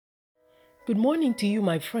Good morning to you,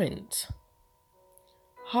 my friends.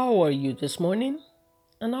 How are you this morning?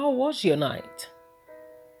 And how was your night?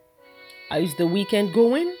 How is the weekend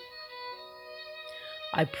going?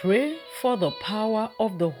 I pray for the power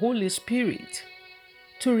of the Holy Spirit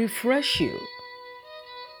to refresh you.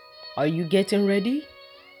 Are you getting ready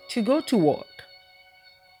to go to work?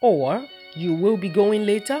 Or you will be going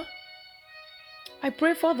later? I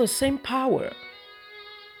pray for the same power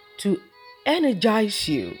to energize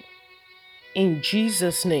you in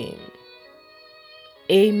Jesus' name.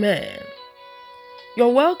 Amen. You're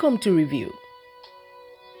welcome to review.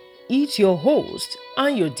 It's your host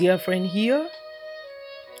and your dear friend here,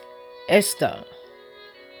 Esther.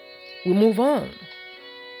 We move on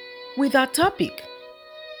with our topic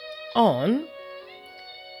on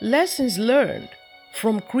lessons learned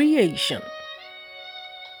from creation.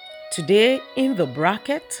 Today in the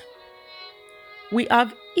bracket, we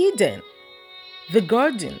have Eden, the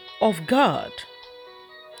garden of God.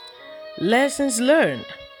 Lessons learned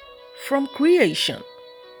from creation.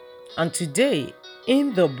 And today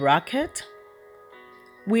in the bracket,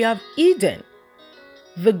 we have Eden,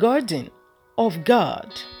 the garden of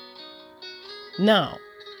God. Now,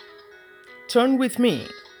 turn with me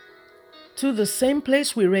to the same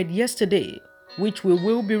place we read yesterday, which we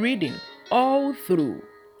will be reading all through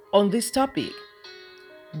on this topic,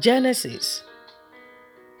 Genesis.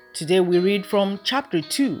 Today we read from chapter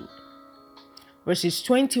 2, verses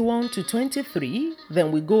 21 to 23,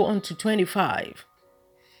 then we go on to 25.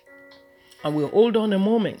 And we'll hold on a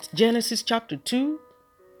moment. Genesis chapter 2,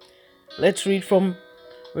 let's read from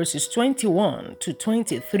verses 21 to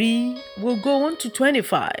 23. We'll go on to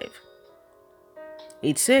 25.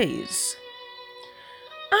 It says,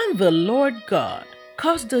 "And the Lord God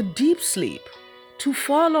caused a deep sleep to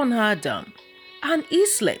fall on Adam, and he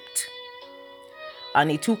slept. And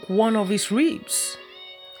he took one of his ribs,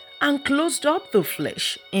 and closed up the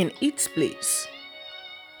flesh in its place.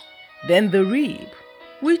 Then the rib,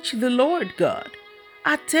 which the Lord God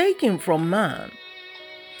had taken from man,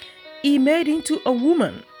 he made into a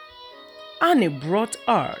woman, and he brought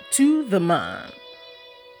her to the man."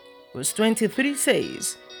 Verse 23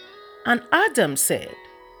 says, "And Adam said,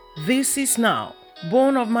 This is now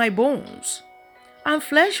bone of my bones, and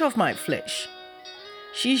flesh of my flesh.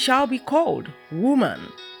 She shall be called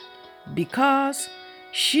woman, because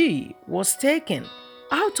she was taken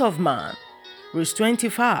out of man." Verse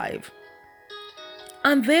 25,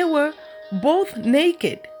 "And they were both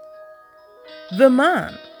naked, the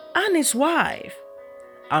man and his wife,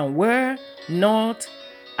 and were not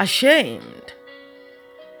ashamed."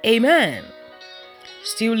 Amen.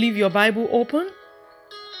 Still leave your Bible open?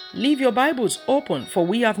 Leave your Bibles open, for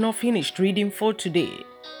we have not finished reading for today.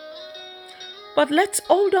 But let's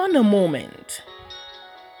hold on a moment.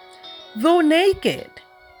 Though naked,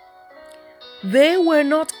 they were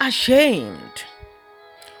not ashamed.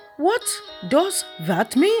 What does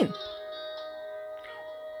that mean?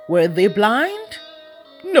 Were they blind?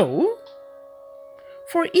 No.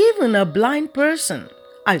 For even a blind person,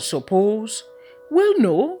 I suppose, will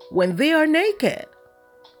know when they are naked.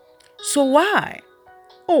 So why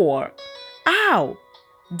or how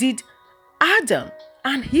did Adam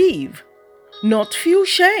and Eve not feel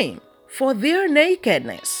shame for their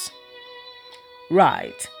nakedness?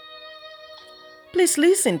 Right. Please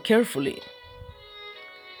listen carefully.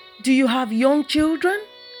 Do you have young children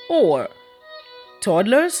or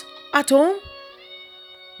toddlers at home?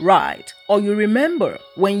 Right. Or you remember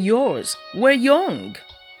when yours were young?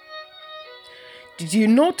 Did you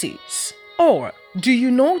notice or do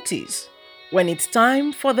you notice when it's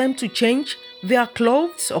time for them to change their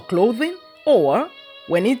clothes or clothing, or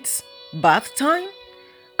when it's bath time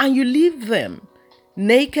and you leave them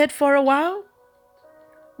naked for a while?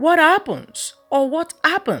 What happens or what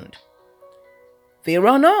happened? They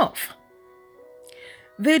run off.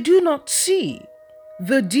 They do not see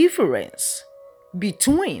the difference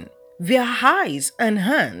between their eyes and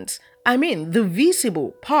hands. I mean, the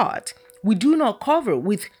visible part we do not cover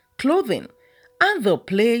with clothing, and the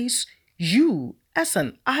place you, as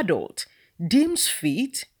an adult, deems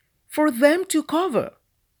fit for them to cover.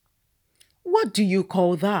 What do you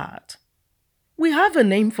call that? We have a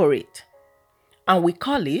name for it, and we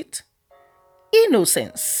call it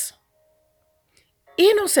innocence.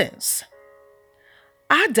 Innocence.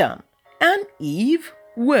 Adam and Eve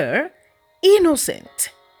were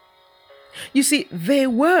innocent. You see, they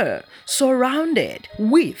were surrounded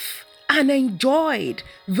with and enjoyed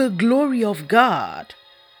the glory of God.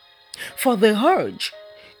 For the urge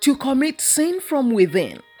to commit sin from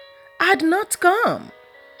within had not come.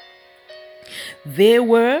 They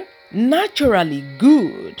were naturally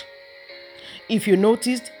good. If you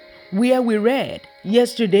noticed, where we read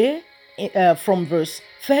yesterday from verse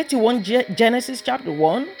 31, Genesis chapter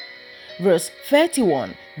 1, verse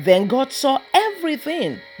 31. Then God saw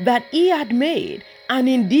everything that he had made, and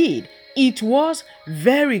indeed it was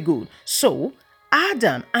very good. So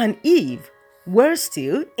Adam and Eve were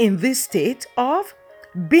still in this state of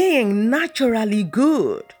being naturally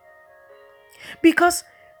good because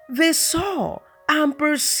they saw and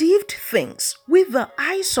perceived things with the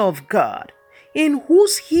eyes of God, in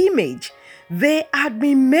whose image they had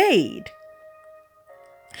been made.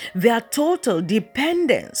 Their total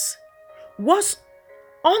dependence was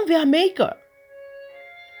on their Maker.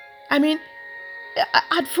 I mean,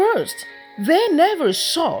 at first, they never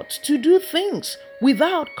sought to do things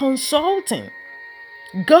without consulting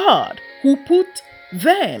God, who put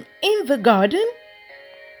them in the garden.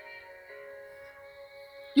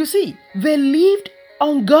 You see, they lived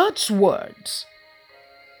on God's words.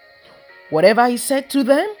 Whatever He said to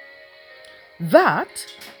them, that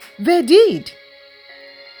they did.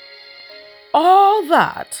 All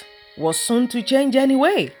that was soon to change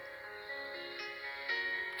anyway.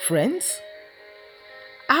 Friends,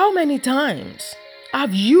 how many times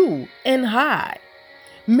have you and I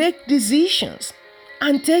made decisions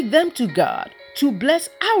and take them to God to bless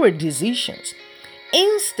our decisions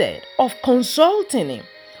instead of consulting Him,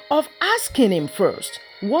 of asking Him first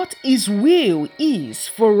what His will is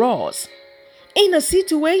for us in a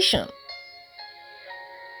situation?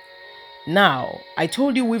 Now, I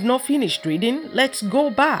told you we've not finished reading. Let's go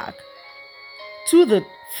back to the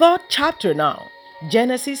third chapter now,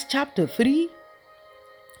 Genesis chapter 3.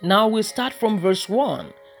 Now we'll start from verse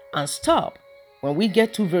 1 and stop when we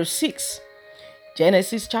get to verse 6.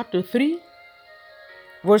 Genesis chapter 3,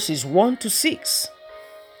 verses 1 to 6.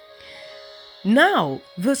 Now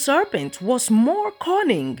the serpent was more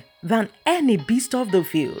cunning than any beast of the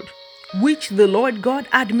field, which the Lord God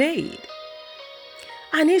had made.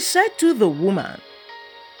 And he said to the woman,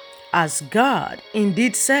 As God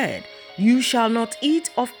indeed said, You shall not eat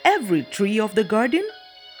of every tree of the garden?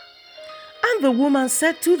 And the woman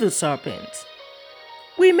said to the serpent,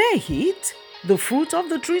 We may eat the fruit of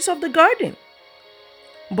the trees of the garden,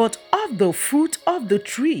 but of the fruit of the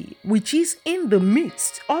tree which is in the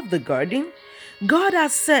midst of the garden, God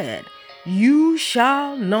has said, You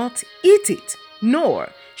shall not eat it, nor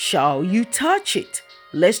shall you touch it,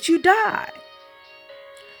 lest you die.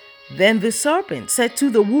 Then the serpent said to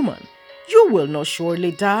the woman, You will not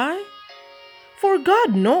surely die, for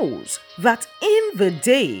God knows that in the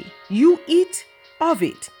day you eat of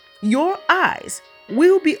it, your eyes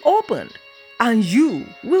will be opened, and you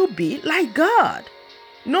will be like God,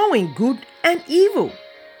 knowing good and evil.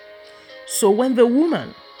 So when the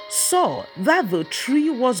woman saw that the tree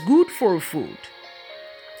was good for food,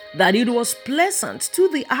 that it was pleasant to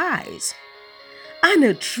the eyes, and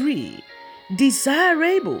a tree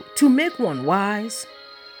desirable to make one wise,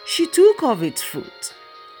 she took of its fruit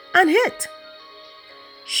and ate.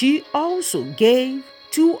 She also gave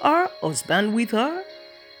to her husband with her,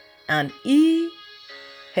 and he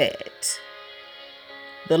ate.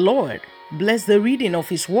 The Lord bless the reading of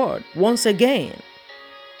His word once again.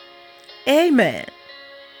 Amen.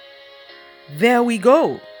 There we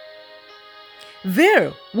go.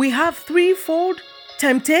 There we have threefold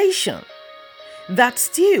temptation that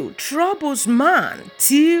still troubles man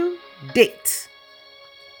till date.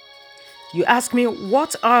 You ask me,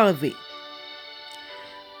 what are they?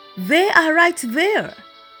 They are right there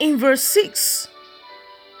in verse 6.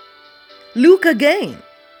 Look again.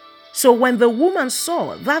 So when the woman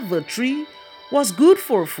saw that the tree was good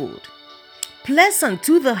for food, pleasant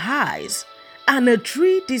to the eyes, and a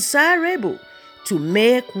tree desirable to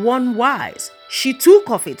make one wise, she took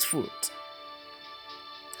of its fruit.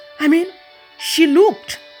 She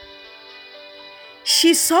looked,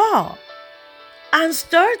 she saw, and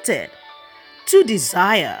started to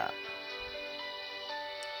desire.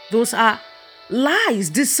 Those are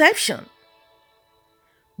lies, deception.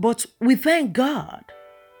 But we thank God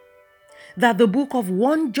that the book of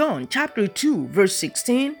 1 John chapter 2 verse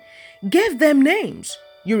 16 gave them names.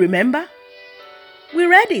 You remember? We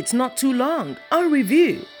read it not too long on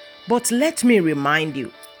review, but let me remind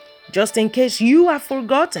you, just in case you have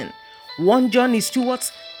forgotten, 1 John is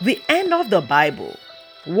towards the end of the Bible.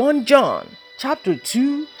 1 John chapter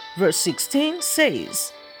 2 verse 16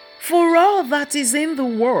 says, For all that is in the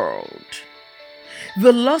world,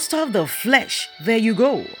 the lust of the flesh, there you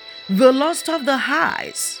go, the lust of the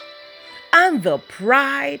eyes, and the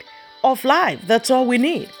pride of life, that's all we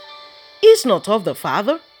need, is not of the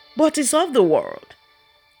Father, but is of the world.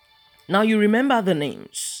 Now you remember the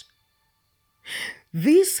names.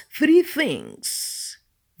 These three things,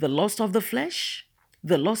 the lust of the flesh,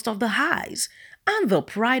 the lust of the eyes, and the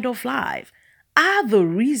pride of life are the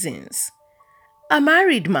reasons a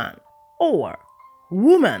married man or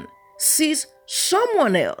woman sees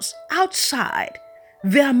someone else outside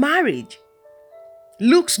their marriage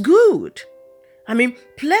looks good,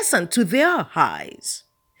 pleasant to their eyes,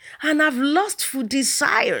 and have lustful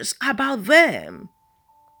desires about them.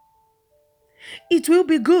 It will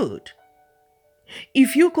be good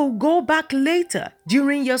if you could go back later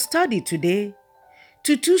during your study today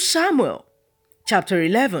to 2 Samuel chapter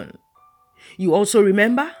 11. You also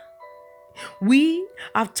remember? We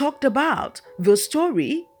have talked about the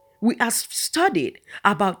story, we have studied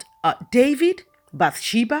about David,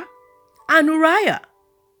 Bathsheba, and Uriah.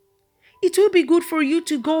 It will be good for you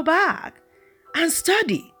to go back and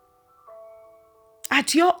study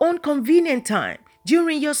at your own convenient time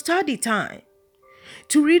during your study time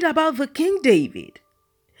to read about the King David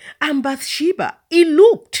and Bathsheba.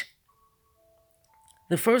 The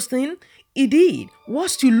first thing he did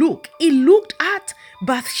was to look. He looked at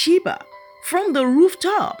Bathsheba from the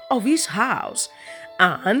rooftop of his house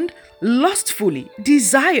and lustfully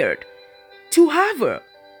desired to have her.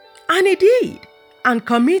 And he did, and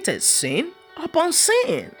committed sin upon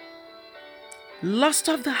sin. Lust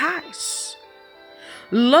of the eyes,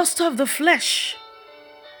 lust of the flesh,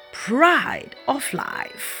 pride of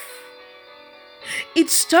life. It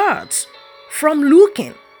starts from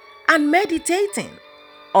looking and meditating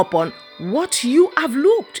upon what you have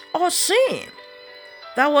looked or seen.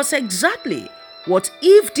 That was exactly what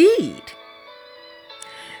Eve did.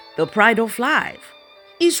 The pride of life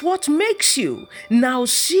is what makes you now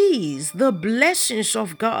seize the blessings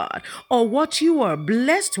of God, or what you are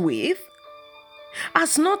blessed with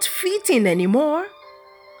as not fitting anymore,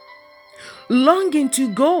 longing to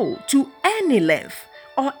go to any length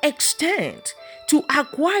or extent to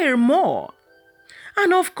acquire more,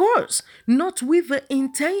 and of course, not with the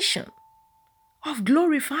intention of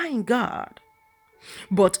glorifying God,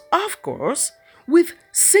 but of course, with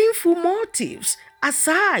sinful motives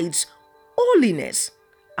aside holiness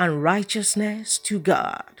and righteousness to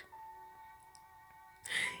God.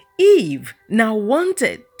 Eve now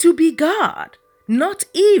wanted to be God, not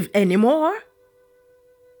Eve anymore.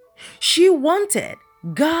 She wanted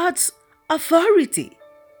God's authority.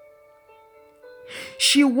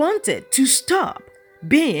 She wanted to stop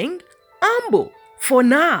being humble, for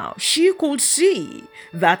now she could see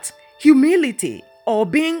that humility or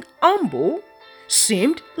being humble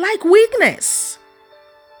seemed like weakness.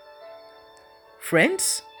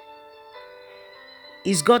 Friends,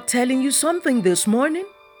 is God telling you something this morning?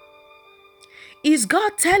 Is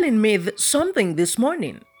God telling me something this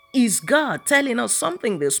morning? Is God telling us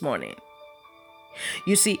something this morning?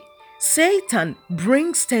 You see, Satan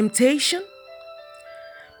brings temptation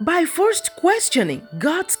by first questioning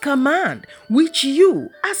God's command, which you,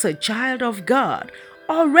 as a child of God,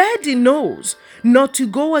 already knows not to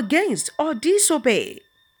go against or disobey.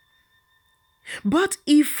 But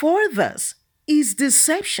he furthers his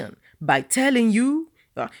deception by telling you,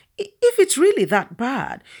 if it's really that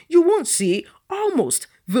bad, you won't see almost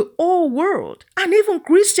the whole world, and even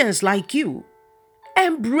Christians like you,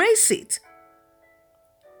 embrace it.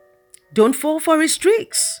 Don't fall for his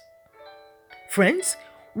tricks. Friends,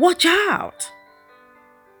 watch out.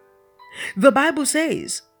 The Bible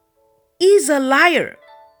says, he's a liar.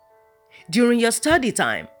 During your study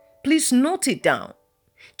time, please note it down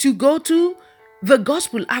to go to the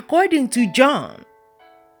Gospel according to John.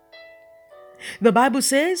 The Bible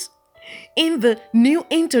says, in the New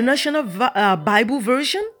International Bible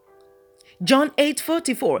Version, John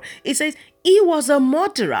 8:44, it says, he was a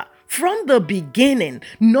murderer from the beginning,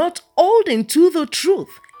 not holding to the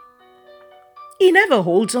truth. He never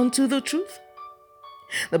holds on to the truth.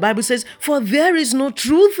 The Bible says, for there is no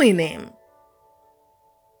truth in him.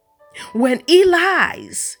 When he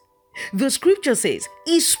lies, the scripture says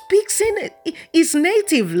he speaks in his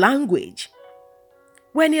native language.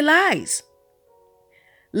 When he lies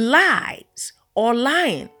or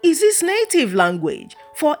lying is his native language,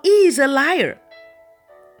 for he is a liar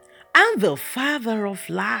and the father of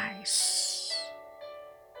lies.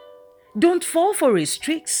 Don't fall for his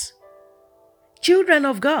tricks. Children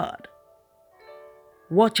of God,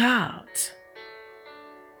 watch out.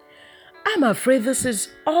 I'm afraid this is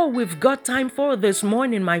all we've got time for this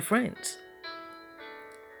morning, my friends.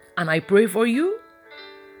 And I pray for you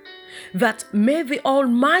that may the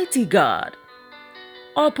Almighty God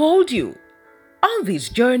uphold you on this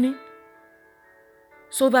journey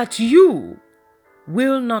so that you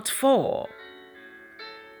will not fall.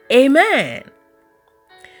 Amen.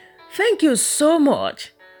 Thank you so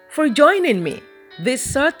much for joining me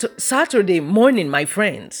this Saturday morning, my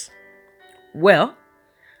friends. Well,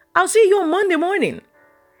 I'll see you on Monday morning.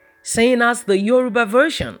 Saying as the Yoruba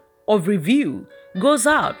version of review goes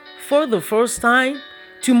out for the first time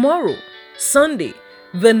tomorrow, Sunday,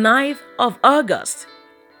 the 9th of August.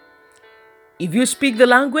 If you speak the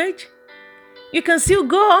language, you can still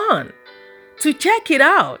go on to check it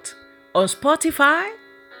out on Spotify,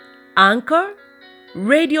 Anchor,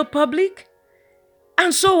 Radio Public,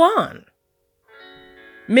 and so on.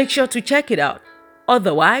 Make sure to check it out.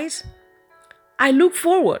 Otherwise, I look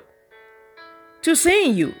forward to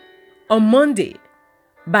seeing you on Monday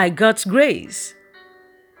by God's grace.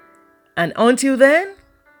 And until then,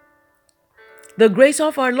 the grace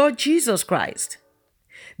of our Lord Jesus Christ,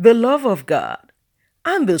 the love of God,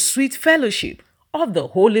 and the sweet fellowship of the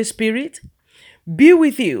Holy Spirit be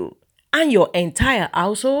with you and your entire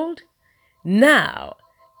household now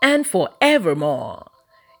and forevermore.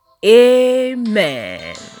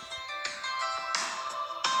 Amen.